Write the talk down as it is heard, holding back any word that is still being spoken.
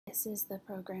This is the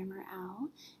programmer Al,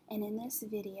 and in this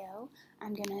video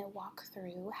I'm going to walk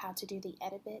through how to do the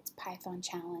Edabit Python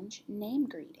challenge name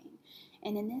greeting.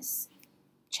 And in this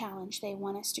challenge they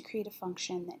want us to create a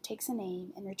function that takes a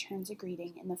name and returns a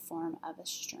greeting in the form of a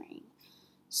string.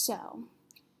 So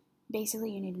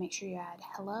basically you need to make sure you add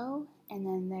hello and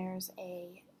then there's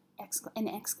an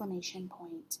exclamation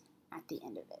point at the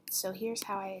end of it. So here's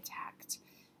how I attacked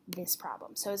this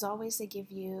problem. So as always, they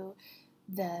give you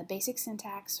the basic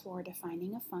syntax for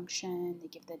defining a function, they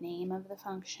give the name of the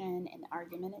function and the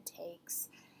argument it takes.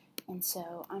 And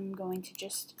so I'm going to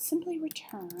just simply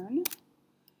return,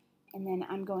 and then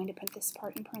I'm going to put this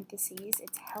part in parentheses,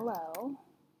 it's hello,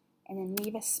 and then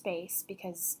leave a space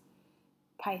because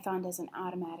Python doesn't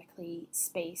automatically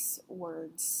space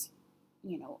words,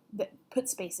 put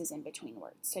spaces in between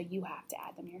words, so you have to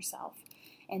add them yourself.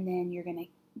 And then you're going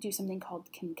to do something called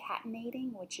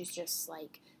concatenating, which is just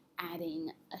like adding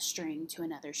a string to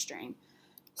another string.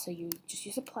 So you just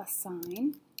use a plus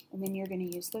sign, and then you're going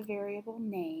to use the variable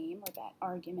name or that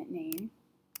argument name,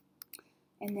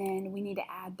 and then we need to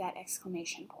add that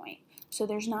exclamation point. So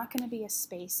there's not going to be a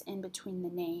space in between the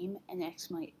name and the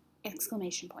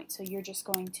exclamation point, so you're just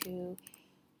going to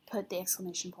put the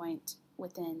exclamation point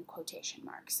within quotation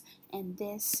marks, and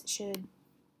this should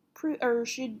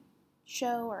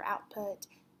show or output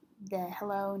the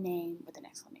hello name with an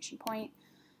exclamation point.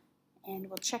 And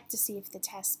we'll check to see if the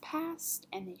test passed,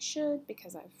 and they should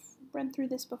because I've run through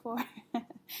this before,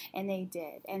 and they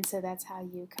did. And so that's how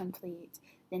you complete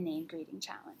the name greeting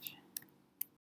challenge.